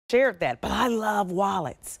shared that, but I love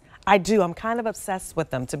wallets. I do. I'm kind of obsessed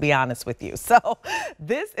with them, to be honest with you. So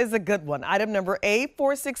this is a good one. Item number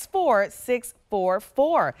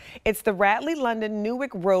A464644. It's the Radley London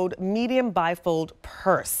Newick Road Medium Bifold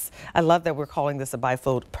Purse. I love that we're calling this a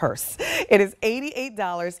bifold purse. It is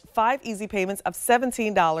 $88, 5 easy payments of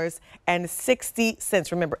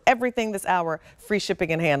 $17.60. Remember, everything this hour, free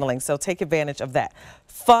shipping and handling. So take advantage of that.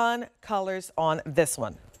 Fun colors on this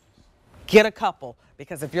one. Get a couple,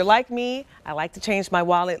 because if you're like me, I like to change my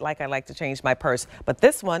wallet like I like to change my purse. But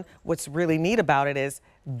this one, what's really neat about it is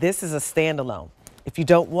this is a standalone. If you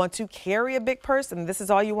don't want to carry a big purse and this is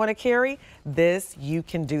all you want to carry, this you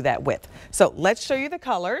can do that with. So let's show you the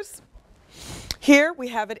colors. Here we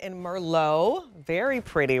have it in Merlot. Very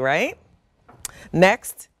pretty, right?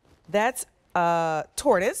 Next, that's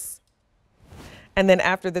tortoise. And then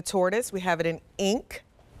after the tortoise, we have it in ink.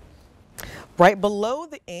 Right below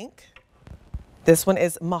the ink, this one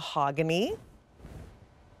is mahogany.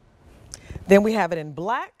 Then we have it in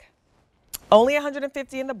black, only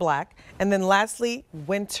 150 in the black. And then lastly,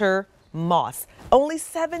 winter moss. Only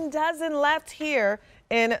 7 dozen left here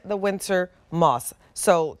in the winter moss.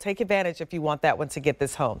 So take advantage if you want that one to get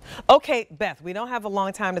this home. Okay, Beth, we don't have a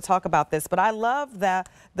long time to talk about this, but I love the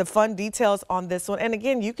fun details on this one. And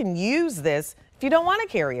again, you can use this if you don't want to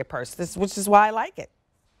carry a purse, which is why I like it.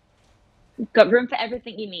 Got room for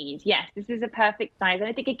everything you need. Yes, this is a perfect size. And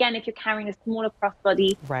I think, again, if you're carrying a smaller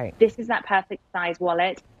crossbody, right, this is that perfect size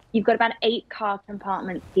wallet. You've got about 8 card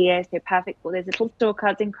compartments here, so perfect. Well, there's little store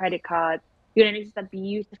cards and credit cards. You're going to notice that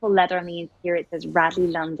beautiful leather on the interior. It says Radley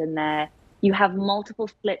London there. You have multiple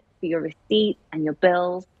slips for your receipts and your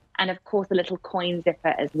bills, and of course a little coin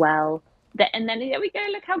zipper as well. And then there we go.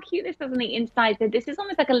 Look how cute this is on the inside. So this is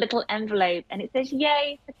almost like a little envelope, and it says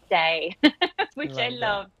 "Yay for today," which I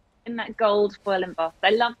love. In that gold foil embossed.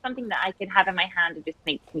 I love something that I can have in my hand and just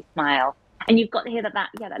makes me smile. And you've got here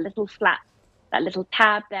that little flap, that little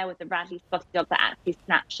tab there with the Radley spotted dog that actually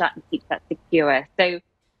snaps shut and keeps that secure. So,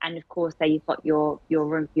 and of course there you've got your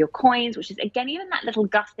room for your coins, which is again, even that little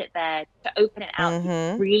gusset there to open it out,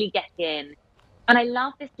 to really get in. And I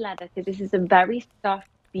love this leather because this is a very soft,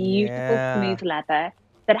 beautiful, smooth leather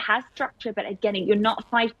that has structure, but again, you're not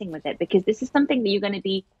fighting with it because this is something that you're going to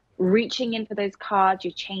be reaching in for those cards.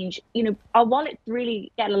 You change, our wallets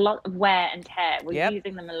really get a lot of wear and tear. We're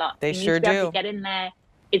using them a lot. They sure do. To get in there.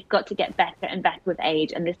 It's got to get better and better with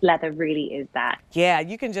age, and this leather really is that. Yeah,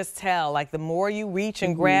 you can just tell, like the more you reach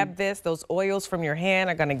and grab this, those oils from your hand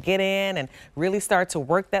are going to get in and really start to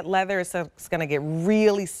work that leather. It's going to get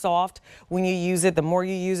really soft when you use it. The more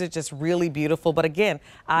you use it, just really beautiful. But again,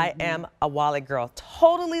 I am a wallet girl.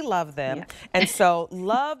 Totally love them. Yeah. And so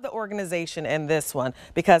love the organization in this one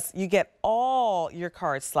because you get all your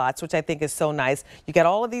card slots, which I think is so nice. You got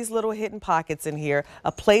all of these little hidden pockets in here,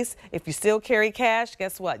 a place if you still carry cash,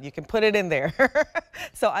 guess what? You can put it in there.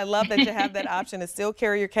 So I love that you have that option to still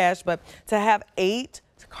carry your cash, but to have 8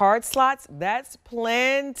 card slots, that's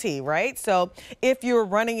plenty, right? So if you're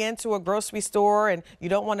running into a grocery store and you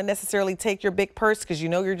don't want to necessarily take your big purse because you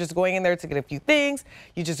know you're just going in there to get a few things,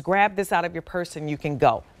 you just grab this out of your purse and you can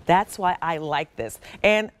go. That's why I like this.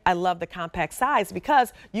 And I love the compact size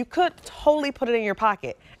because you could totally put it in your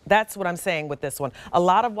pocket. That's what I'm saying with this one. A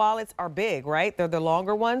lot of wallets are big, right? They're the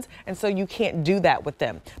longer ones, and so you can't do that with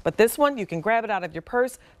them. But this one, you can grab it out of your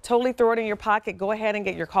purse, totally throw it in your pocket, go ahead and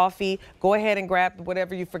get your coffee, go ahead and grab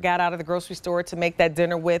whatever you forgot out of the grocery store to make that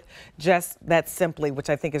dinner with, just that simply, which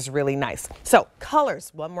I think is really nice. So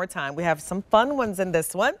colors, one more time. We have some fun ones in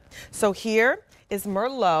this one. So here is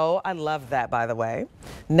Merlot. I love that, by the way.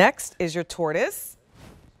 Next is your tortoise.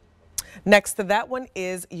 Next to that one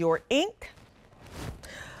is your ink.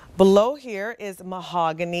 Below here is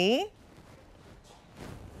mahogany.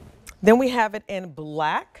 Then we have it in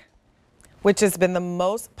black, which has been the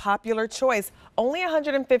most popular choice. Only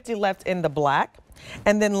 150 left in the black.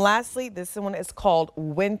 And then lastly, this one is called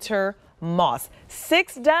winter moss.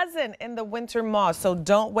 6 dozen in the winter moss, so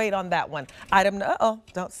don't wait on that one. Item,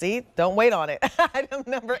 don't wait on it. Item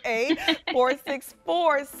number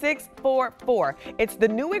A464644. It's the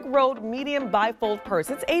Newick Road Medium Bifold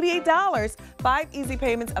Purse. It's $88, 5 easy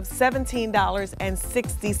payments of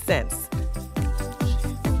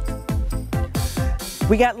 $17.60.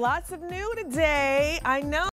 We got lots of new today. I know.